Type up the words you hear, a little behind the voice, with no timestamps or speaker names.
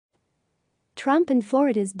Trump and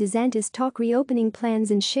Florida's DeSantis talk reopening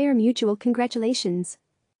plans and share mutual congratulations.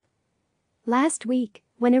 Last week,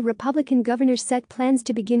 when a Republican governor set plans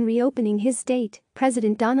to begin reopening his state,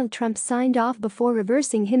 President Donald Trump signed off before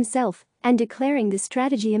reversing himself and declaring the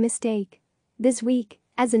strategy a mistake. This week,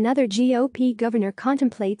 as another GOP governor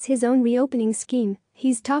contemplates his own reopening scheme,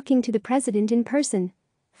 he's talking to the president in person.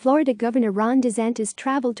 Florida Governor Ron DeSantis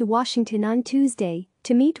traveled to Washington on Tuesday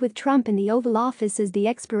to meet with Trump in the Oval Office as the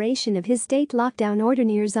expiration of his state lockdown order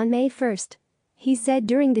nears on May 1. He said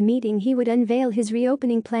during the meeting he would unveil his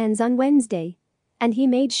reopening plans on Wednesday. And he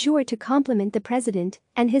made sure to compliment the president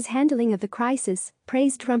and his handling of the crisis,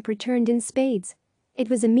 praise Trump returned in spades. It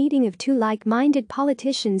was a meeting of two like-minded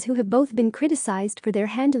politicians who have both been criticized for their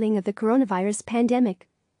handling of the coronavirus pandemic.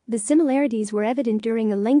 The similarities were evident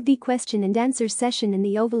during a lengthy question-and-answer session in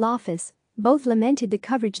the Oval Office. Both lamented the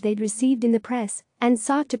coverage they'd received in the press and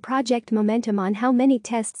sought to project momentum on how many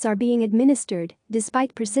tests are being administered,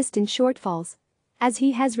 despite persistent shortfalls. As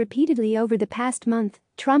he has repeatedly over the past month,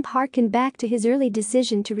 Trump harkened back to his early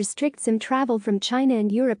decision to restrict some travel from China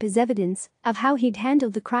and Europe as evidence of how he'd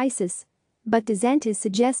handled the crisis. But DeSantis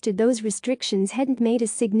suggested those restrictions hadn't made a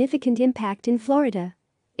significant impact in Florida.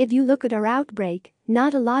 If you look at our outbreak,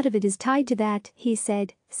 not a lot of it is tied to that, he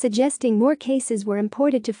said, suggesting more cases were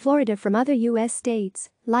imported to Florida from other U.S. states,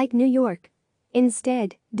 like New York.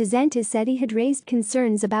 Instead, DeSantis said he had raised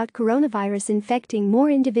concerns about coronavirus infecting more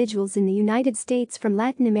individuals in the United States from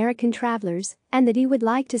Latin American travelers, and that he would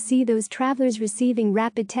like to see those travelers receiving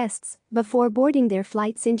rapid tests before boarding their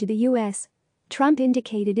flights into the U.S. Trump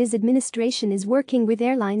indicated his administration is working with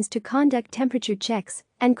airlines to conduct temperature checks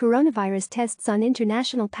and coronavirus tests on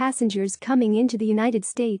international passengers coming into the United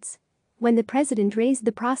States. When the president raised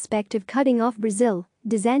the prospect of cutting off Brazil,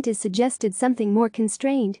 DeSantis suggested something more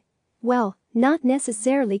constrained. Well, not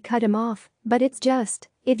necessarily cut him off, but it's just,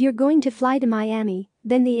 if you're going to fly to Miami,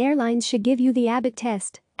 then the airlines should give you the Abbott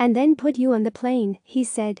test and then put you on the plane, he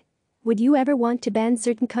said. Would you ever want to ban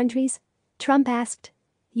certain countries? Trump asked.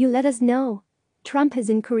 You let us know. Trump has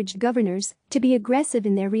encouraged governors to be aggressive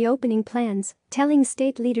in their reopening plans, telling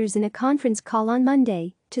state leaders in a conference call on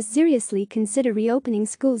Monday to seriously consider reopening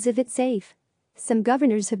schools if it's safe. Some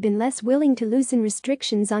governors have been less willing to loosen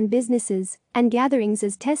restrictions on businesses and gatherings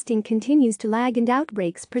as testing continues to lag and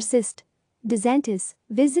outbreaks persist. DeSantis,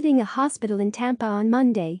 visiting a hospital in Tampa on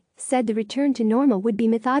Monday, said the return to normal would be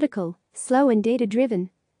methodical, slow and data-driven.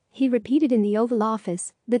 He repeated in the Oval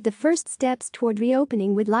Office that the first steps toward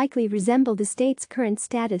reopening would likely resemble the state's current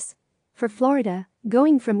status. For Florida,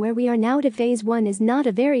 going from where we are now to phase 1 is not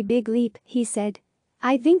a very big leap, he said.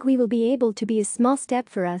 I think we will be able to be a small step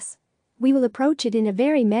for us. We will approach it in a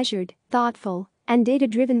very measured, thoughtful, and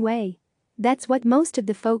data-driven way. That's what most of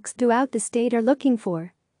the folks throughout the state are looking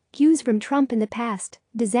for. Cues from Trump in the past,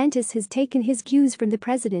 DeSantis has taken his cues from the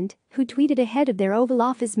president, who tweeted ahead of their Oval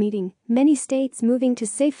Office meeting, many states moving to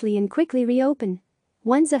safely and quickly reopen.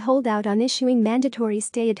 Once a holdout on issuing mandatory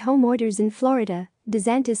stay-at-home orders in Florida,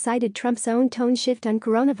 DeSantis cited Trump's own tone shift on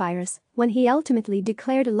coronavirus when he ultimately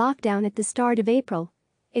declared a lockdown at the start of April.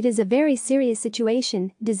 It is a very serious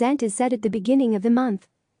situation, DeSantis said at the beginning of the month.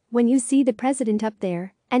 When you see the president up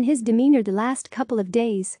there, and his demeanor the last couple of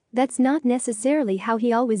days, that's not necessarily how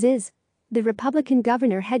he always is. The Republican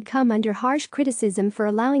governor had come under harsh criticism for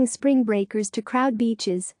allowing spring breakers to crowd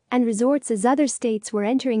beaches and resorts as other states were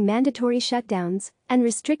entering mandatory shutdowns and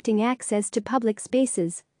restricting access to public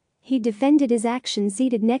spaces. He defended his action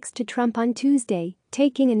seated next to Trump on Tuesday,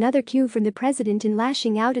 taking another cue from the president in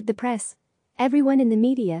lashing out at the press. Everyone in the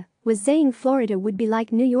media was saying Florida would be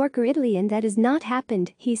like New York or Italy, and that has not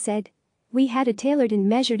happened, he said. We had a tailored and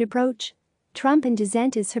measured approach. Trump and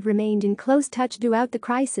DeSantis have remained in close touch throughout the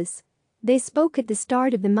crisis. They spoke at the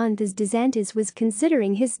start of the month as DeSantis was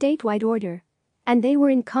considering his statewide order. And they were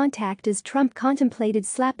in contact as Trump contemplated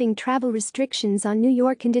slapping travel restrictions on New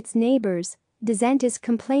York and its neighbors. DeSantis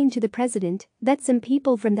complained to the president that some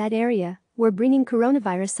people from that area were bringing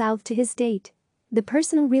coronavirus south to his state. The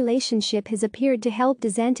personal relationship has appeared to help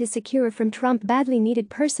DeSantis secure from Trump badly needed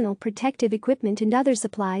personal protective equipment and other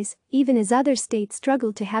supplies, even as other states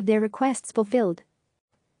struggled to have their requests fulfilled.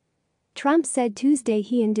 Trump said Tuesday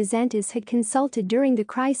he and DeSantis had consulted during the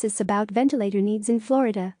crisis about ventilator needs in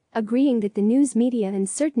Florida, agreeing that the news media and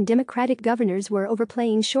certain Democratic governors were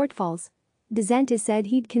overplaying shortfalls. DeSantis said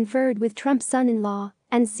he'd conferred with Trump's son-in-law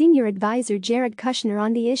and senior advisor Jared Kushner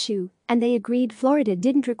on the issue, and they agreed Florida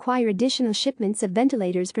didn't require additional shipments of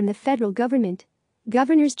ventilators from the federal government.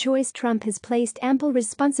 Governor's choice. Trump has placed ample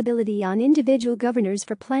responsibility on individual governors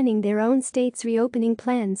for planning their own state's reopening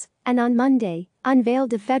plans, and on Monday,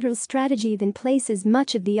 unveiled a federal strategy that places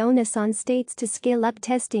much of the onus on states to scale up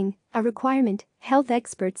testing, a requirement, health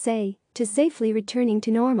experts say, to safely returning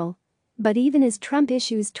to normal. But even as Trump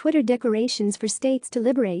issues Twitter declarations for states to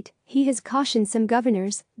liberate, he has cautioned some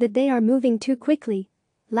governors that they are moving too quickly.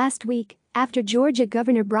 Last week, after Georgia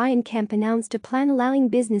Governor Brian Kemp announced a plan allowing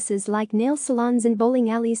businesses like nail salons and bowling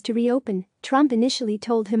alleys to reopen, Trump initially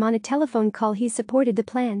told him on a telephone call he supported the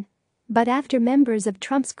plan. But after members of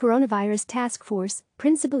Trump's coronavirus task force,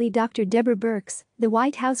 principally Dr. Deborah Birx, the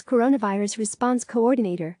White House coronavirus response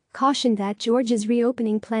coordinator, cautioned that Georgia's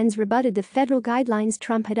reopening plans rebutted the federal guidelines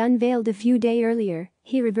Trump had unveiled a few days earlier,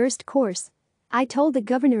 he reversed course. "I told the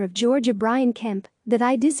governor of Georgia, Brian Kemp, that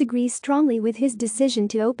I disagree strongly with his decision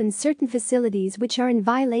to open certain facilities which are in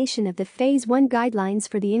violation of the Phase 1 guidelines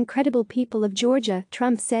for the incredible people of Georgia,"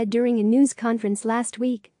 Trump said during a news conference last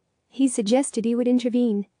week. He suggested he would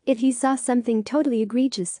intervene if he saw something totally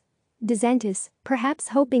egregious. DeSantis, perhaps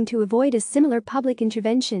hoping to avoid a similar public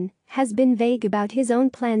intervention, has been vague about his own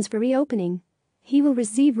plans for reopening. He will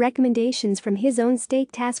receive recommendations from his own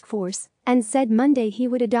state task force and said Monday he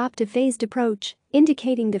would adopt a phased approach,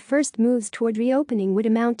 indicating the first moves toward reopening would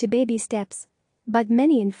amount to baby steps. But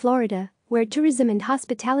many in Florida, where tourism and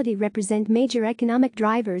hospitality represent major economic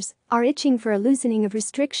drivers, are itching for a loosening of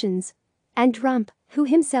restrictions. And Trump, who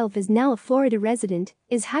himself is now a Florida resident,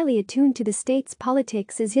 is highly attuned to the state's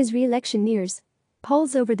politics as his re-election nears.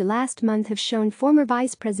 Polls over the last month have shown former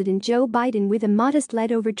Vice President Joe Biden with a modest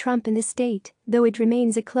lead over Trump in the state, though it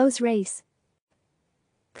remains a close race.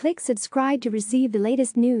 Click subscribe to receive the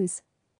latest news.